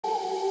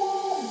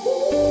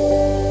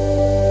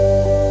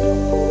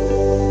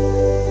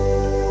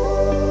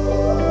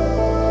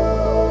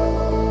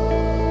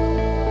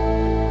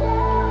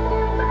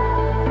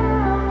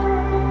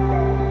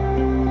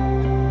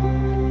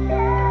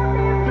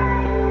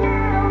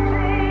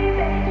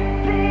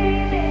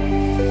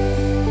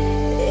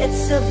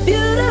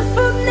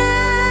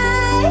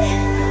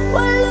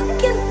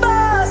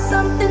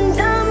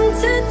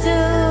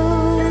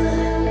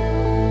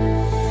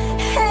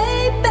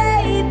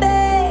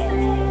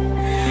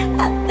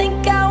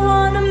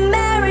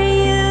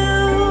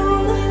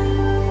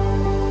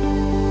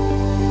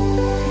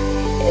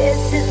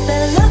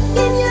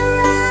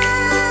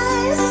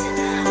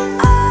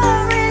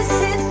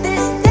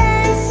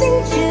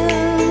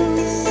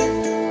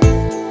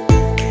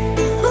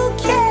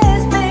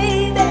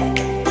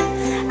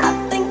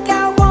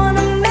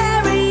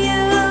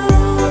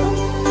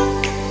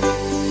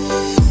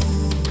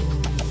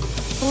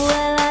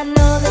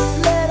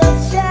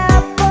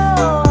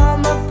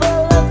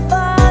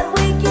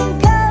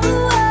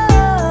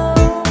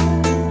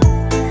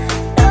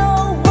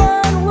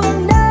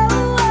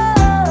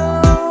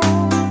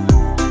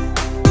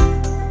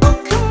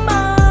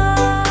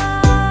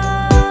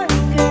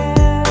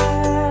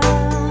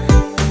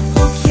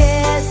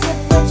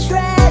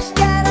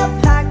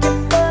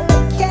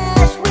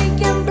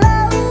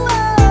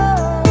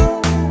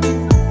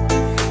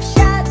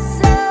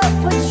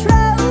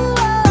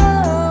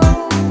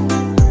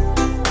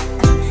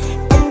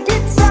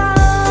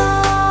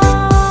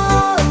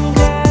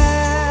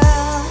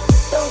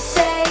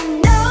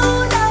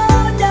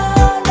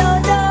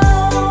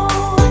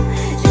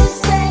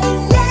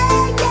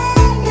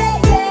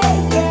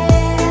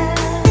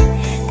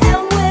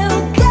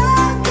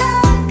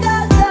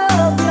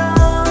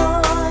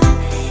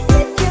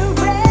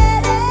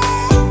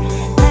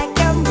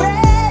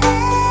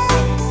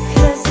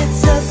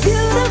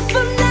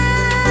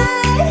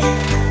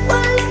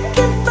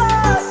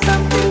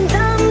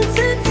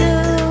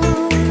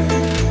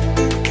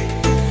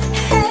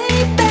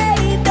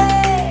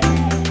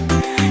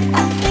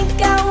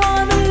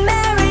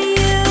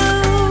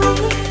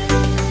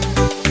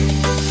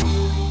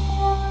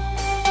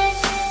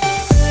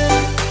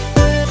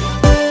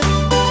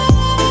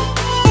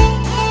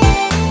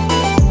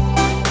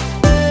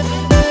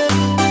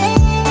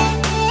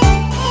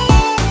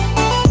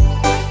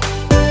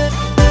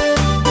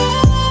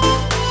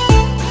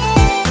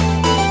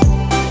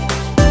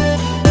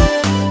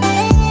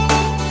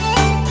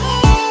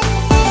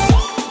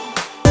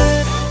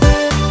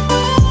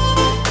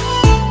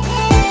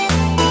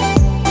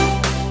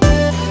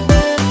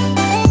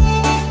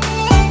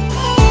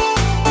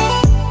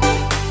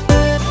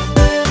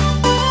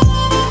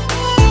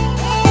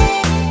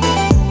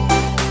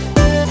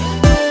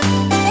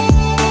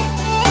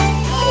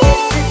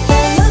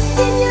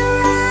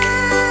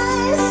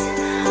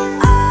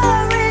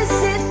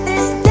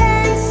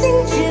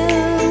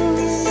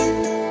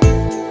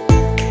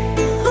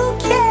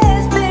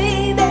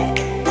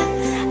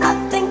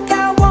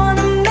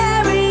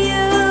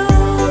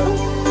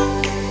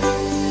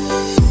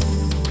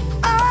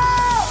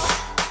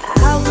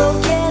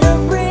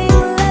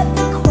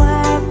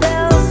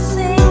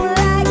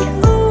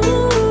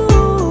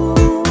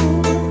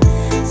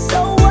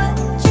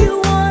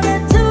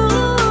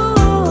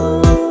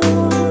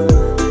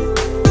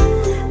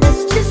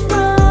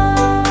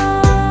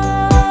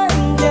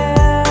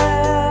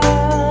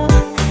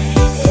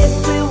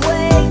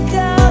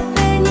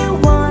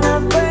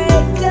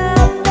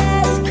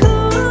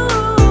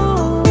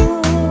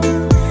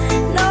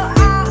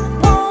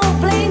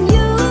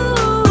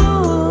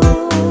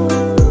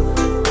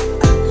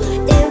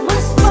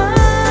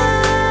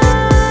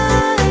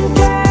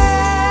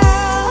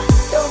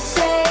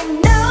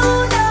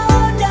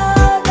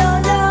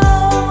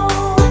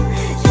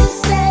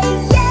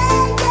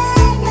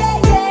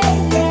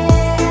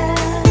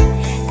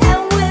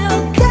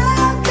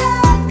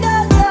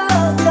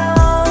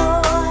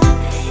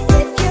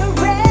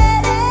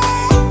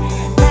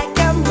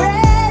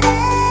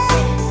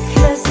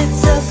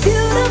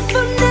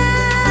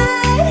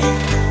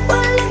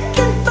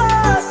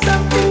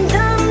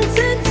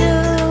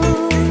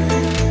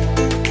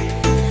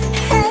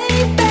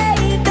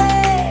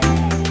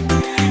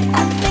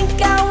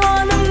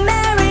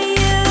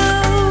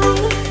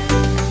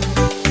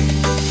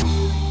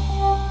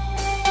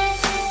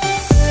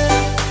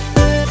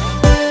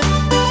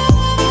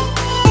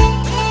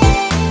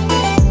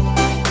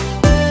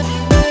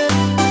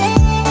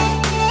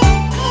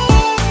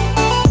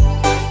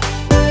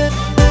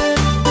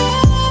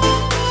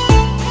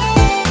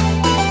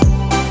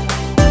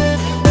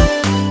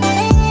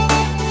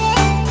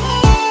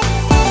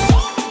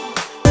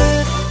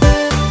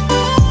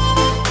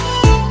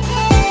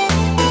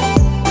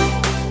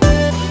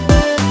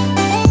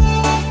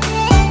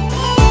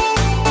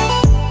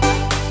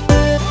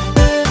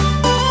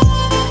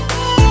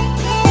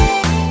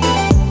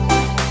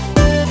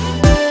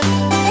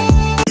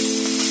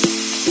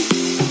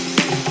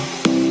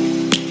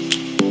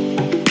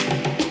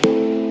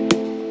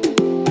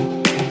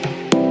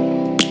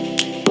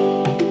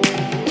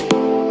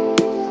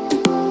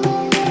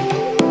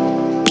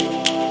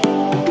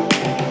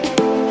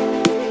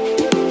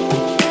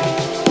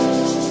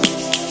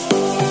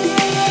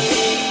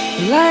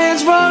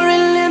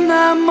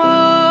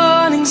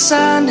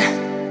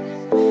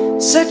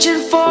searching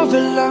for a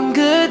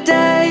longer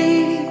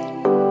day.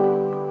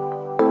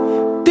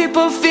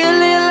 People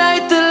feeling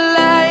like the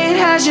light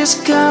has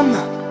just come.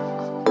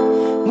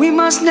 We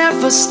must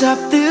never stop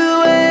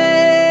the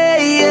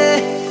way.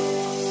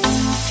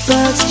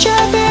 Birds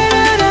chirping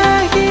and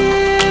I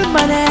hear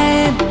my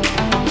name,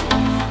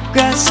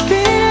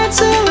 grasping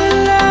into a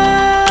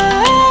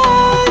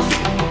life.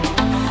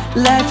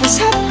 Life is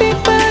happy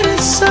but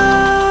it's so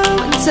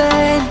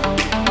insane.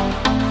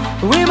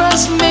 We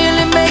must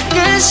merely make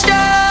a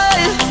start.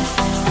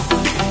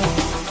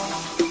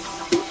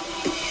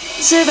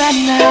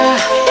 Savannah,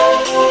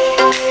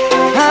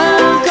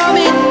 I'm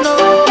coming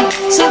home.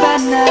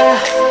 Savannah,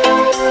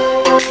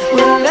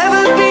 we'll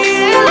never be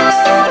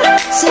alone.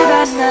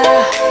 Savannah,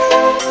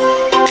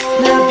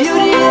 the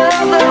beauty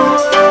of the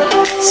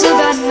world.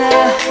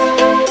 Savannah,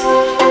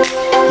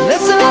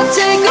 let's all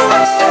take a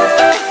walk.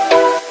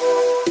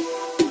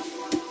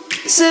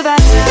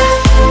 Savannah.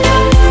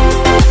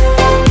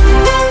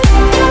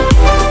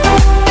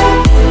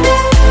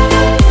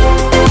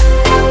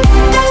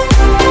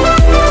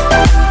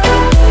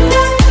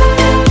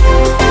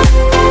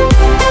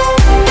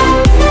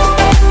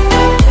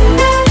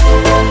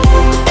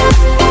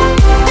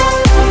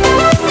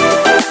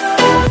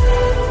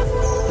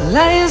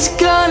 Light is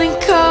gonna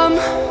come.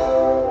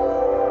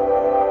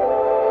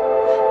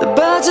 The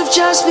birds have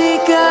just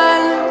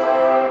begun.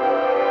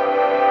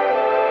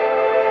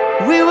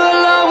 We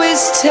will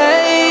always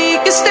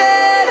take a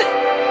stand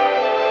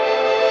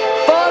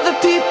for the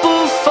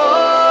people,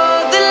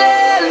 for the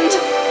land.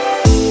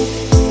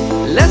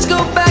 Let's go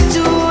back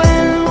to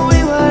when we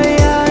were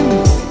young.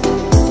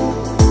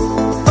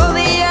 For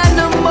the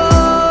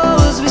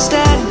animals we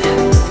stand.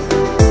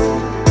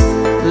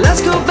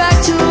 Let's go back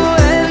to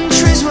when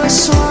trees were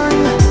swung.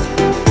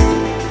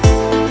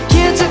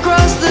 Kids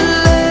across the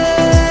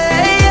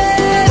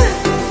land.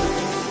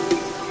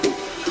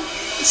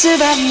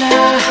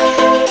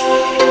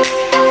 Savannah.